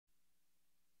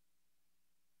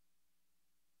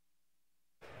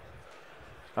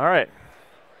All right.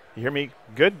 You hear me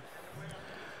good?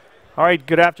 All right,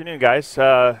 good afternoon, guys.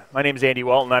 My name is Andy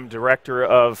Walton. I'm Director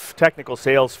of Technical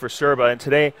Sales for Cirba, and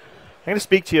today I'm going to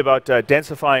speak to you about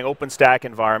densifying OpenStack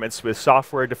environments with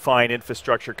software-defined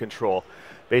infrastructure control,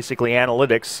 basically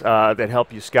analytics that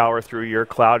help you scour through your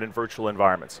cloud and virtual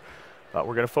environments. We're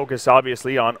going to focus,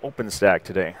 obviously, on OpenStack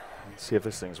today. Let's see if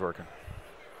this thing's working.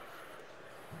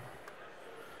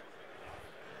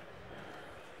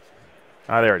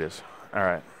 There it is. All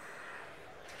right.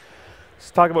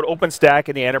 Let's talk about OpenStack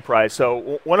in the enterprise.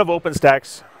 So one of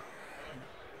OpenStack's,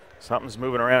 something's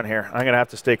moving around here. I'm going to have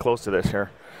to stay close to this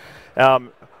here.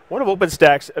 One of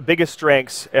OpenStack's biggest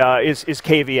strengths is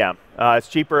KVM. It's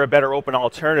cheaper, a better open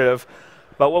alternative.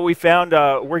 But what we found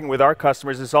working with our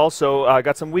customers is also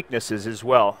got some weaknesses as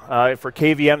well. For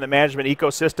KVM, the management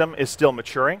ecosystem is still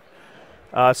maturing.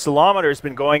 Ceilometer has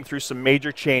been going through some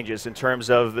major changes in terms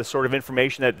of the sort of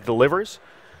information that it delivers.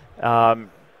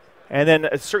 And then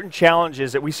certain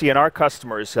challenges that we see in our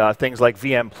customers, things like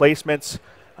VM placements,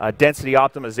 density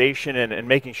optimization, and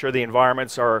making sure the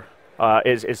environments are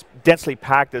as densely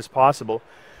packed as possible,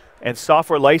 and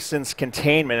software license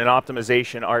containment and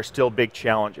optimization are still big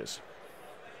challenges.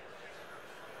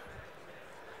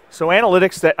 So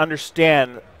analytics that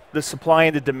understand the supply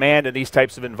and the demand in these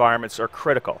types of environments are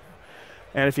critical.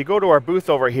 And if you go to our booth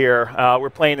over here, we're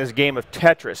playing this game of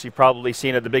Tetris. You've probably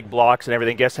seen it, the big blocks and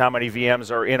everything. Guess how many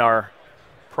VMs are in our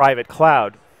private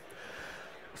cloud?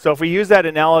 So if we use that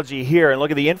analogy here and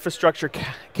look at the infrastructure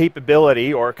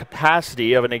capability or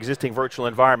capacity of an existing virtual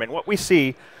environment, what we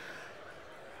see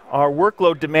our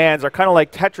workload demands are kind of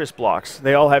like Tetris blocks.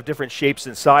 They all have different shapes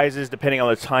and sizes depending on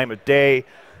the time of day,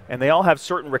 and they all have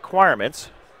certain requirements.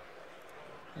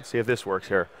 Let's see if this works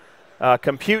here.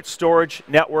 Compute, storage,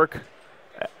 network,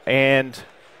 and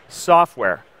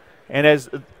software. And as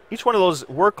each one of those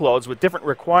workloads with different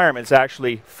requirements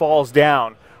actually falls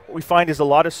down, what we find is a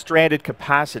lot of stranded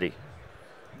capacity.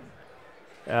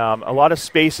 A lot of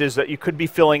spaces that you could be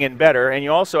filling in better, and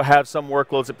you also have some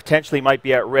workloads that potentially might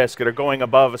be at risk that are going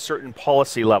above a certain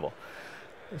policy level.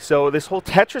 So this whole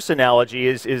Tetris analogy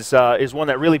is one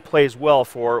that really plays well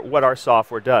for what our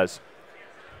software does.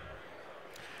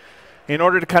 In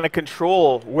order to kind of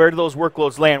control where do those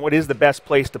workloads land, what is the best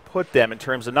place to put them in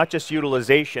terms of not just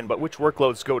utilization, but which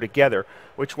workloads go together,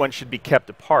 which ones should be kept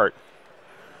apart.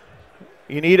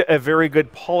 You need a very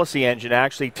good policy engine to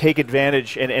actually take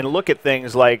advantage and look at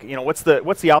things like, you know, what's the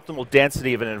optimal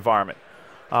density of an environment?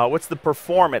 What's the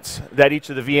performance that each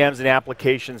of the VMs and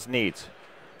applications needs?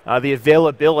 The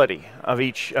availability of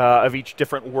each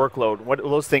different workload, what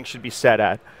those things should be set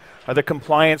at. Are there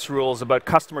compliance rules about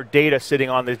customer data sitting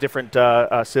on the different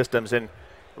systems and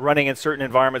running in certain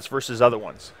environments versus other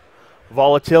ones?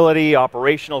 Volatility,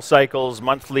 operational cycles,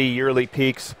 monthly, yearly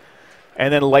peaks,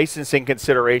 and then licensing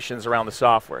considerations around the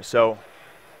software. So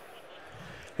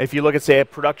if you look at, say, a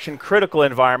production critical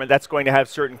environment, that's going to have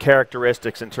certain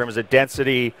characteristics in terms of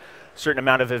density, certain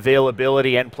amount of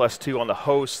availability, N+2 on the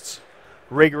hosts,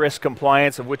 rigorous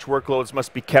compliance of which workloads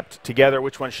must be kept together,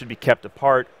 which ones should be kept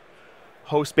apart,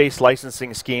 host-based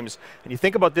licensing schemes. And you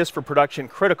think about this for production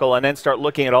critical and then start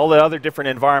looking at all the other different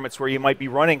environments where you might be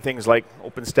running things like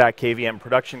OpenStack, KVM,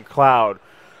 production cloud,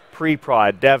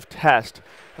 pre-prod, dev test.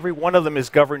 Every one of them is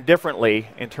governed differently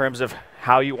in terms of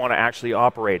how you want to actually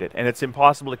operate it. And it's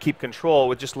impossible to keep control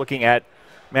with just looking at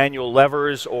manual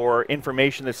levers or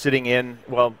information that's sitting in,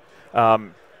 well,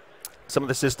 some of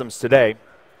the systems today.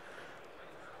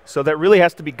 So that really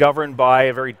has to be governed by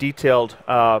a very detailed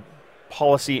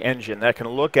policy engine that can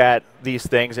look at these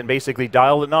things and basically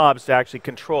dial the knobs to actually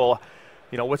control,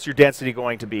 you know, what's your density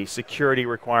going to be, security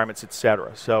requirements,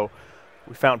 etc. So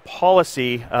we found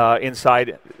policy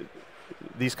inside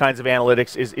these kinds of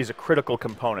analytics is a critical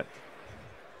component.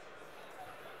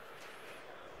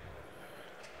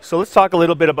 So let's talk a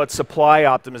little bit about supply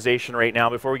optimization right now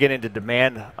before we get into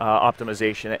demand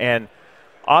optimization and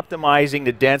optimizing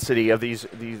the density of these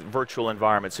virtual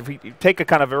environments. If we take a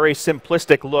kind of very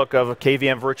simplistic look of a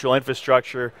KVM virtual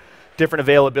infrastructure, different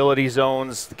availability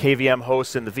zones, the KVM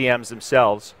hosts and the VMs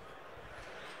themselves,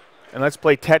 and let's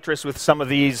play Tetris with some of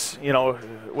these, you know,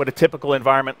 what a typical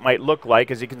environment might look like.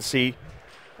 As you can see,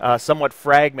 somewhat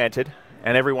fragmented,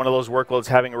 and every one of those workloads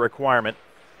having a requirement.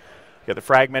 You got the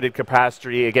fragmented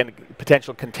capacity, again,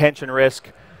 potential contention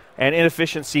risk, and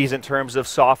inefficiencies in terms of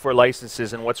software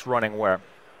licenses and what's running where.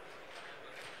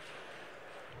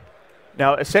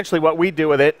 Now, essentially what we do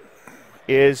with it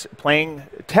is playing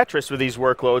Tetris with these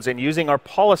workloads and using our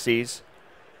policies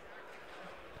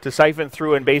to siphon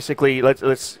through and basically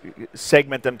let's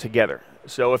segment them together.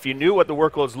 So if you knew what the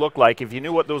workloads looked like, if you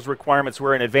knew what those requirements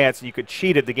were in advance, and you could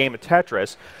cheat at the game of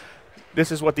Tetris,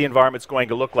 this is what the environment's going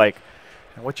to look like.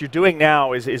 And what you're doing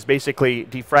now is basically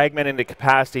defragmenting the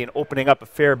capacity and opening up a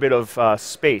fair bit of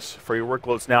space for your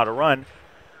workloads now to run,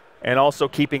 and also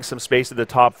keeping some space at the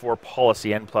top for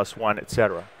policy, N+1,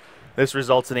 etc. This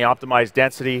results in the optimized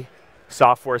density,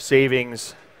 software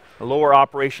savings, a lower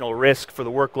operational risk for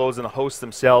the workloads and the hosts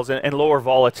themselves, and lower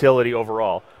volatility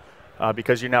overall,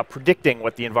 because you're now predicting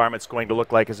what the environment's going to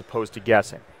look like as opposed to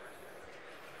guessing.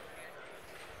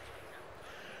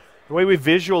 The way we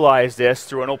visualize this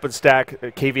through an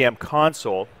OpenStack KVM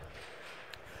console,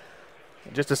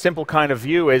 just a simple kind of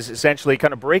view, is essentially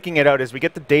kind of breaking it out as we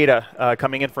get the data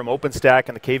coming in from OpenStack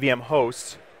and the KVM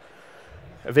hosts.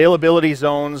 Availability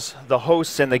zones, the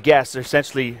hosts and the guests are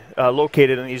essentially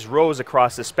located in these rows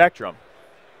across the spectrum.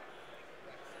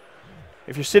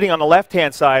 If you're sitting on the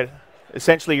left-hand side,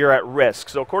 essentially you're at risk.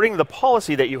 So according to the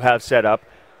policy that you have set up,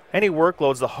 any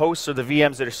workloads, the hosts or the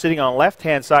VMs that are sitting on the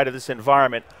left-hand side of this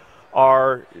environment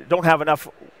don't have enough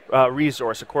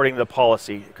resource according to the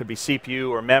policy. It could be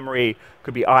CPU or memory,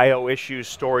 could be I/O issues,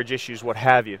 storage issues, what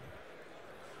have you.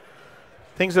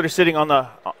 Things that are sitting on the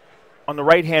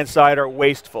right-hand side are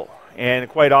wasteful, and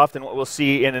quite often what we'll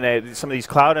see in some of these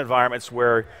cloud environments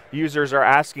where users are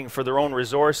asking for their own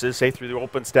resources, say through the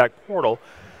OpenStack portal,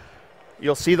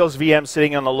 you'll see those VMs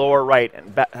sitting on the lower right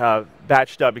and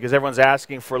batched up because everyone's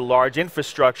asking for large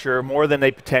infrastructure, more than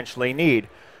they potentially need.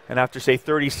 And after, say,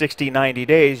 30, 60, 90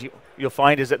 days, you'll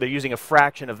find is that they're using a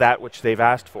fraction of that which they've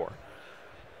asked for.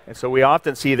 And so we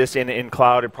often see this in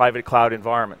cloud and private cloud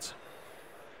environments.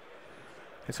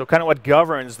 And so kind of what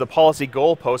governs the policy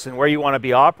goalposts and where you want to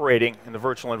be operating in the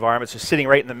virtual environments is sitting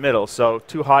right in the middle. So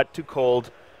too hot, too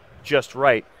cold, just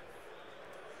right.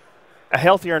 A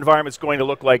healthier environment is going to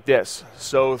look like this.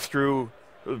 So through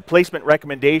placement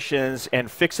recommendations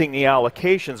and fixing the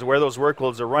allocations of where those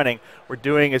workloads are running, we're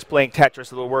doing is playing Tetris with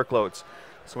the workloads.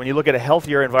 So when you look at a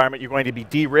healthier environment, you're going to be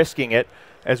de-risking it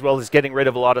as well as getting rid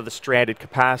of a lot of the stranded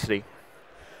capacity.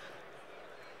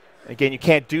 Again, you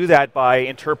can't do that by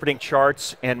interpreting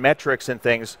charts and metrics and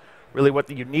things. Really what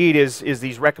you need is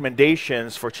these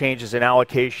recommendations for changes in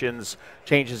allocations,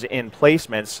 changes in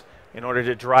placements in order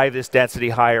to drive this density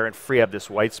higher and free up this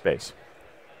white space.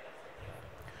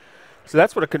 So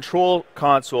that's what a control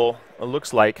console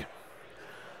looks like.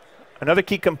 Another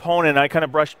key component, I kind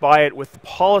of brushed by it with the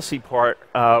policy part,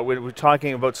 when we're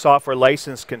talking about software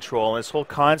license control and this whole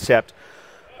concept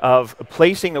of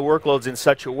placing the workloads in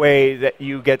such a way that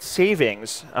you get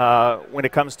savings when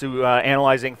it comes to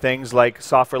analyzing things like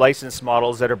software license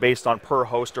models that are based on per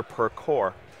host or per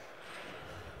core.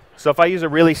 So if I use a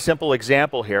really simple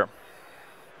example here,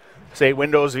 say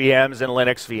Windows VMs and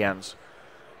Linux VMs.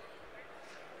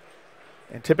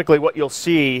 And typically what you'll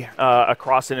see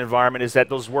across an environment is that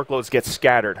those workloads get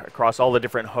scattered across all the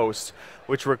different hosts,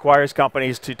 which requires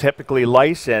companies to typically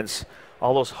license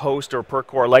all those host or per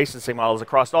core licensing models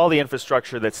across all the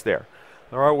infrastructure that's there.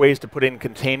 There are ways to put in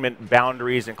containment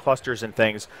boundaries and clusters and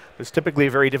things, but it's typically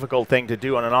a very difficult thing to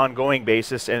do on an ongoing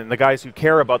basis, and the guys who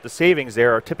care about the savings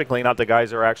there are typically not the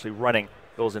guys who are actually running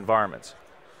those environments.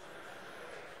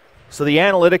 So the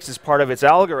analytics as part of its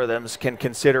algorithms can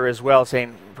consider as well,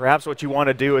 saying perhaps what you want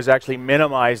to do is actually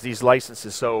minimize these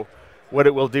licenses. So what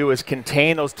it will do is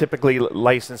contain those typically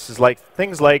licenses, like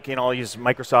things like, I'll use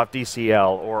Microsoft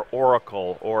DCL or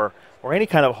Oracle or any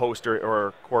kind of host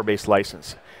or core-based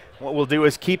license. What we'll do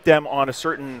is keep them on a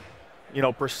certain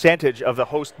percentage of the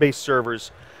host-based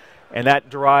servers, and that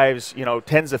derives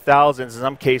tens of thousands, in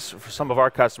some cases for some of our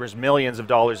customers, millions of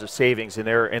dollars of savings in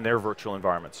their virtual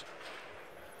environments.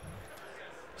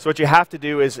 So what you have to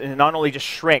do is not only just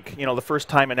shrink, the first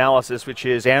time analysis, which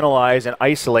is analyze and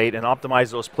isolate and optimize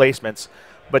those placements,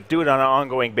 but do it on an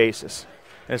ongoing basis.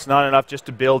 And it's not enough just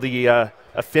to build the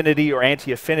affinity or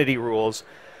anti-affinity rules.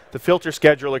 The filter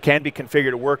scheduler can be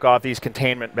configured to work off these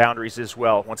containment boundaries as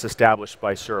well once established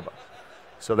by Cirba.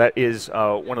 So that is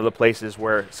one of the places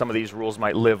where some of these rules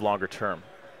might live longer term.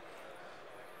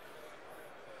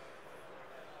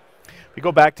 We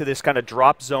go back to this kind of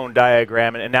drop zone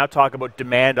diagram and now talk about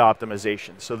demand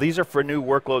optimization. So these are for new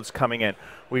workloads coming in.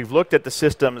 We've looked at the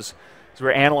systems as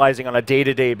we're analyzing on a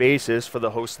day-to-day basis for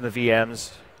the hosts and the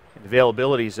VMs and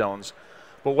availability zones.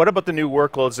 But what about the new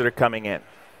workloads that are coming in?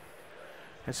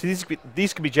 And so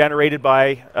these can be generated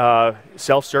by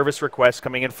self-service requests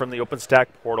coming in from the OpenStack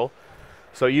portal.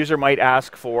 So a user might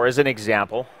ask for, as an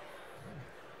example,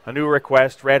 a new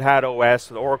request, Red Hat OS,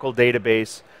 the Oracle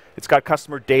database. It's got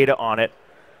customer data on it.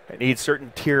 It needs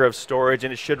certain tier of storage,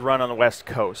 and it should run on the West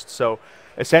Coast. So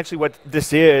essentially what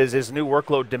this is new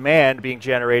workload demand being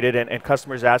generated and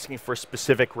customers asking for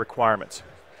specific requirements.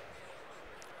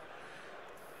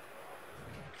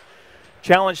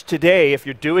 Challenge today, if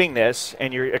you're doing this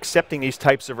and you're accepting these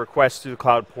types of requests through the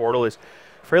cloud portal, is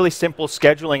a fairly simple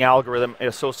scheduling algorithm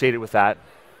associated with that.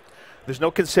 There's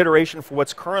no consideration for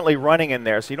what's currently running in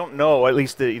there, so you don't know, at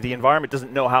least the environment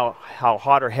doesn't know how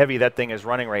hot or heavy that thing is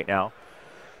running right now.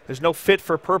 There's no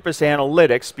fit-for-purpose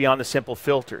analytics beyond the simple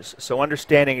filters, so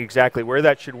understanding exactly where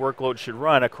that workload should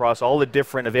run across all the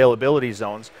different availability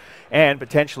zones, and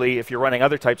potentially if you're running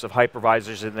other types of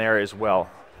hypervisors in there as well,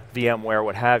 VMware,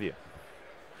 what have you.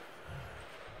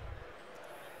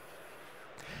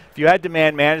 If you add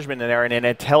demand management in there and an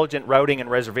intelligent routing and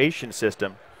reservation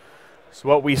system, so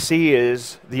what we see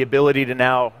is the ability to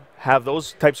now have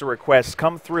those types of requests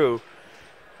come through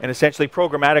and essentially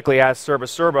programmatically ask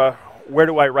Cirba, where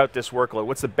do I route this workload?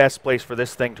 What's the best place for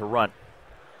this thing to run?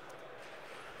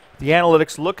 The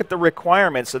analytics look at the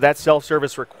requirements of that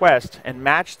self-service request and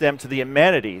match them to the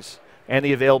amenities and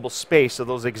the available space of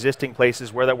those existing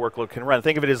places where that workload can run.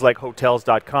 Think of it as like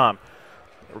hotels.com.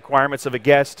 Requirements of a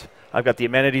guest, I've got the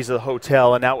amenities of the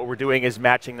hotel, and now what we're doing is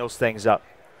matching those things up.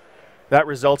 That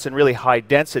results in really high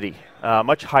density,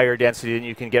 much higher density than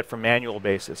you can get from manual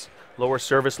basis. Lower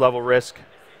service level risk,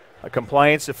 a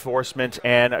compliance enforcement,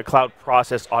 and a cloud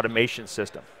process automation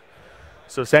system.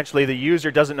 So essentially the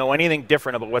user doesn't know anything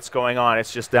different about what's going on.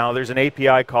 It's just now there's an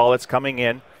API call that's coming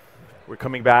in. We're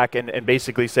coming back and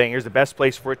basically saying here's the best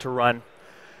place for it to run.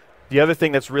 The other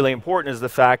thing that's really important is the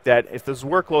fact that if those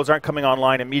workloads aren't coming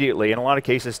online immediately, in a lot of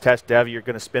cases test dev, you're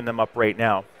going to spin them up right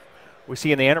now. We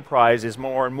see in the enterprise is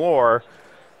more and more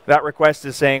that request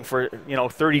is saying for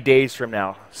 30 days from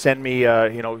now, send me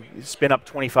spin up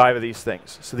 25 of these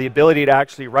things. So the ability to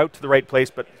actually route to the right place,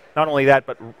 but not only that,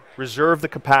 but reserve the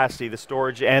capacity, the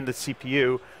storage, and the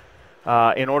CPU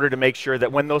in order to make sure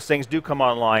that when those things do come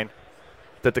online,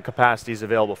 that the capacity is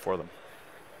available for them.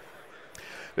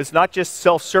 It's not just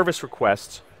self-service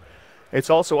requests. It's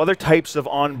also other types of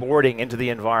onboarding into the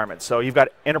environment. So you've got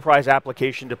enterprise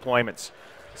application deployments.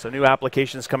 So new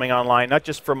applications coming online, not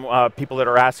just from people that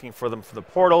are asking for them for the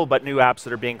portal, but new apps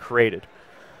that are being created.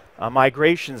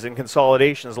 Migrations and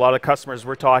consolidations. A lot of customers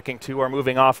we're talking to are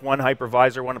moving off one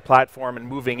hypervisor, one platform, and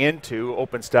moving into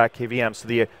OpenStack KVM. So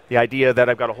the idea that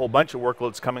I've got a whole bunch of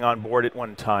workloads coming on board at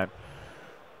one time.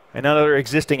 And other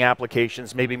existing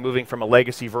applications maybe moving from a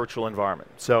legacy virtual environment.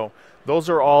 So those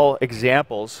are all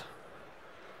examples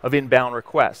of inbound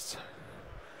requests.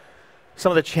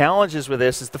 Some of the challenges with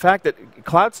this is the fact that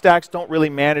cloud stacks don't really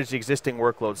manage the existing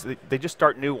workloads. They just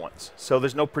start new ones. So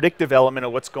there's no predictive element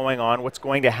of what's going on, what's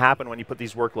going to happen when you put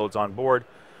these workloads on board.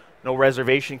 No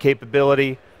reservation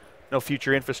capability, no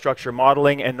future infrastructure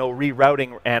modeling, and no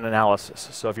rerouting and analysis.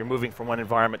 So if you're moving from one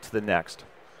environment to the next.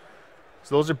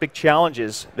 So those are big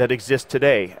challenges that exist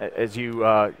today as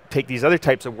you take these other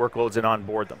types of workloads and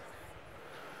onboard them.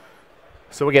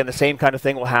 So again, the same kind of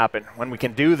thing will happen. When we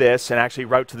can do this and actually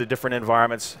route to the different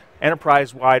environments,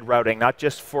 enterprise-wide routing, not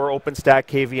just for OpenStack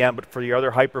KVM, but for your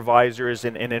other hypervisors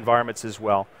and environments as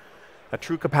well. A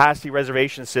true capacity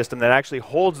reservation system that actually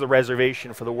holds the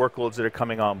reservation for the workloads that are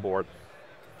coming on board.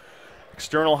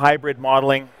 External hybrid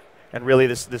modeling, and really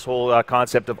this whole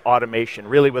concept of automation,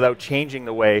 really without changing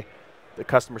the way the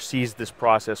customer sees this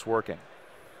process working.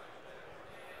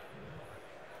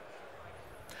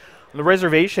 The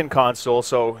reservation console,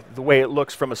 so the way it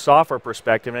looks from a software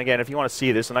perspective, and again, if you want to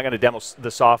see this, I'm not going to demo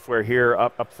the software here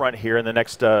up front here in the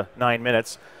next 9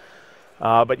 minutes,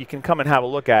 but you can come and have a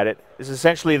look at it. Is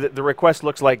essentially the request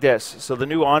looks like this. So the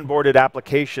new onboarded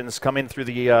applications come in through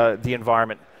the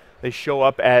environment. They show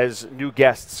up as new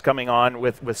guests coming on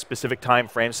with specific time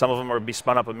frames. Some of them will be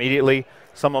spun up immediately.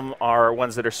 Some of them are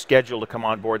ones that are scheduled to come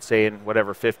on board, say in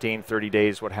whatever, 15, 30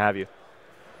 days, what have you.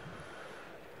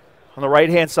 On the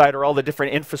right-hand side are all the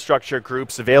different infrastructure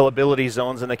groups, availability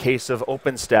zones in the case of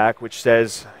OpenStack, which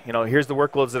says, here's the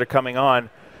workloads that are coming on,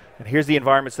 and here's the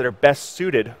environments that are best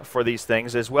suited for these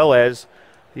things, as well as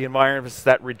the environments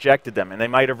that rejected them. And they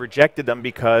might have rejected them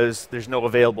because there's no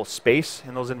available space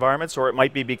in those environments, or it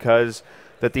might be because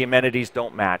that the amenities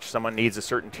don't match. Someone needs a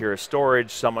certain tier of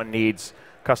storage, someone needs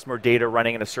customer data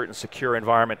running in a certain secure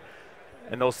environment,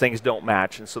 and those things don't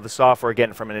match. And so the software,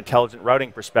 again, from an intelligent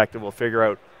routing perspective, will figure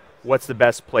out what's the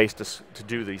best place to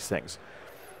do these things.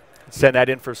 Send that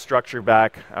infrastructure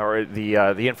back, or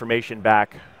the information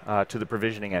back to the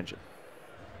provisioning engine.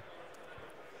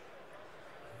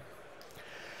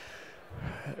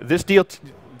 This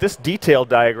detailed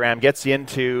diagram gets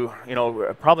into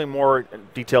probably more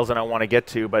details than I want to get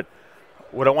to, but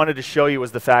what I wanted to show you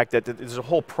was the fact that there's a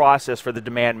whole process for the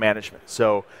demand management.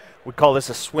 So we call this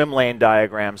a swim lane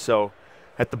diagram. So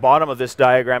at the bottom of this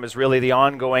diagram is really the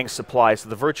ongoing supply. So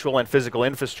the virtual and physical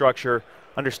infrastructure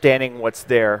understanding what's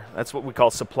there. That's what we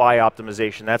call supply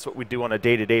optimization. That's what we do on a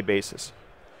day-to-day basis.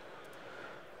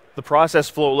 The process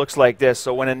flow looks like this.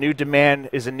 So when a new demand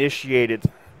is initiated,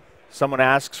 someone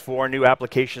asks for new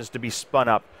applications to be spun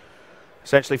up.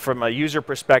 Essentially, from a user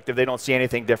perspective, they don't see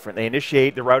anything different. They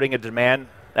initiate the routing of demand.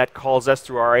 That calls us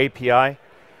through our API.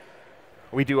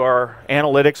 We do our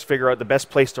analytics, figure out the best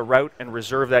place to route and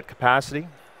reserve that capacity.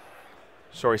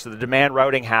 So the demand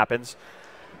routing happens.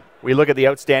 We look at the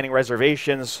outstanding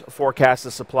reservations, forecast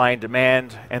the supply and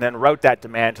demand, and then route that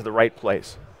demand to the right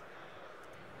place.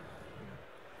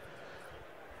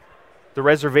 The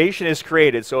reservation is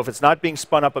created, so if it's not being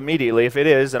spun up immediately, if it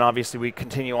is, then obviously we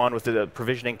continue on with the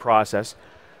provisioning process.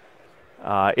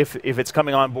 If it's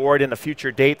coming on board in a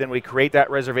future date, then we create that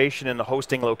reservation in the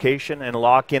hosting location and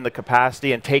lock in the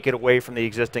capacity and take it away from the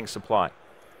existing supply.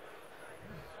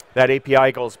 That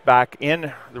API goes back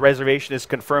in, the reservation is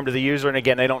confirmed to the user, and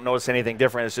again, they don't notice anything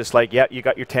different. It's just like, yeah, you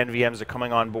got your 10 VMs that are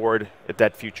coming on board at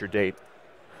that future date.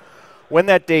 When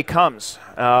that day comes,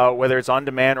 whether it's on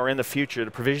demand or in the future,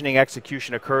 the provisioning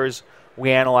execution occurs.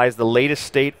 We analyze the latest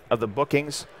state of the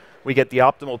bookings. We get the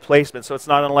optimal placement. So it's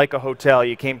not unlike a hotel.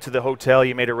 You came to the hotel,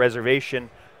 you made a reservation,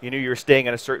 you knew you were staying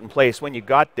in a certain place. When you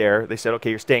got there, they said, okay,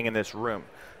 you're staying in this room.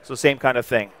 So same kind of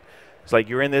thing. It's like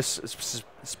you're in this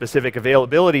specific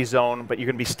availability zone, but you're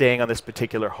going to be staying on this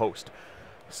particular host.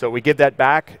 So we give that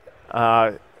back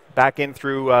in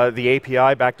through the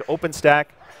API, back to OpenStack,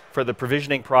 for the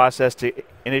provisioning process to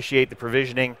initiate the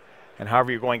provisioning, and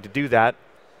however you're going to do that.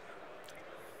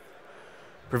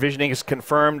 Provisioning is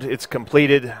confirmed, it's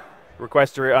completed,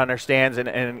 requester understands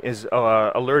and is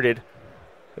alerted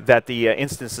that the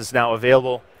instance is now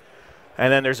available,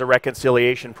 and then there's a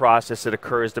reconciliation process that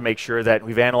occurs to make sure that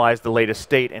we've analyzed the latest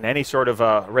state and any sort of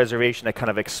reservation that kind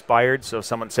of expired, so if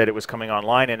someone said it was coming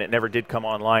online and it never did come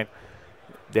online,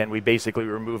 then we basically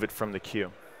remove it from the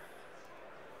queue.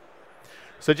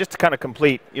 So just to kind of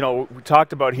complete, what we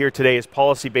talked about here today is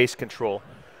policy-based control,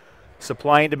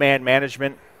 supply and demand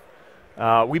management.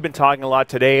 We've been talking a lot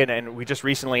today, and we just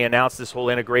recently announced this whole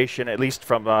integration, at least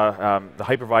from the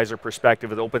hypervisor perspective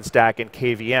with OpenStack and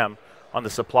KVM on the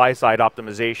supply side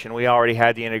optimization. We already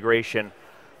had the integration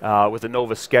with the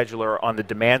Nova scheduler on the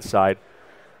demand side.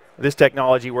 This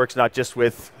technology works not just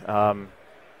with KVM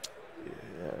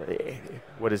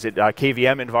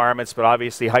environments, but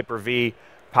obviously Hyper-V,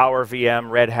 Power VM,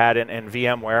 Red Hat, and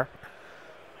VMware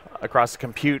across the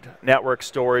compute, network,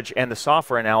 storage, and the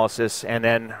software analysis, and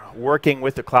then working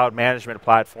with the cloud management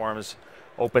platforms,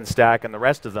 OpenStack and the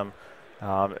rest of them,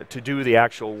 to do the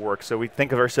actual work. So we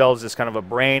think of ourselves as kind of a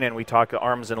brain, and we talk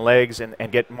arms and legs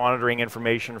and get monitoring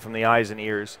information from the eyes and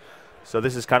ears. So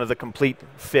this is kind of the complete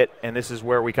fit, and this is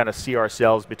where we kind of see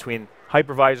ourselves between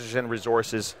hypervisors and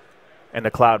resources and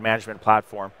the cloud management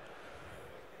platform.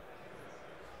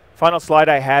 Final slide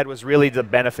I had was really the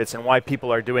benefits and why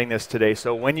people are doing this today.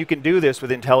 So when you can do this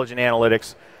with intelligent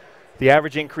analytics, the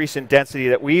average increase in density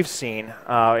that we've seen in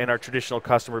our traditional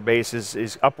customer base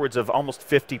is upwards of almost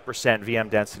 50% VM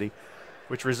density,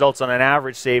 which results on an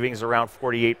average savings around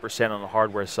 48% on the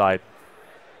hardware side.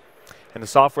 And the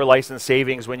software license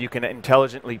savings, when you can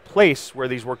intelligently place where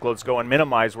these workloads go and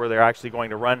minimize where they're actually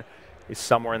going to run, is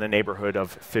somewhere in the neighborhood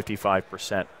of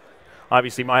 55%.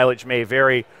 Obviously, mileage may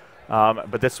vary,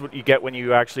 but that's what you get when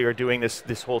you actually are doing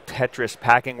this whole Tetris,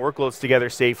 packing workloads together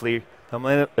safely,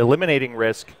 eliminating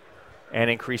risk, and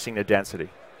increasing the density.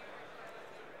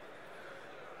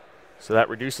 So that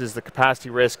reduces the capacity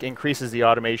risk, increases the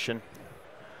automation.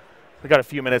 We've got a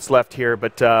few minutes left here,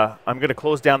 but I'm going to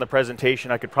close down the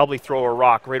presentation. I could probably throw a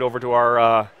rock right over to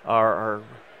our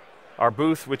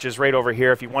booth, which is right over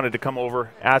here, if you wanted to come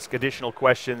over, ask additional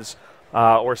questions,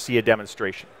 or see a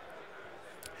demonstration.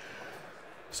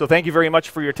 So thank you very much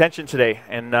for your attention today,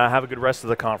 and have a good rest of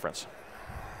the conference.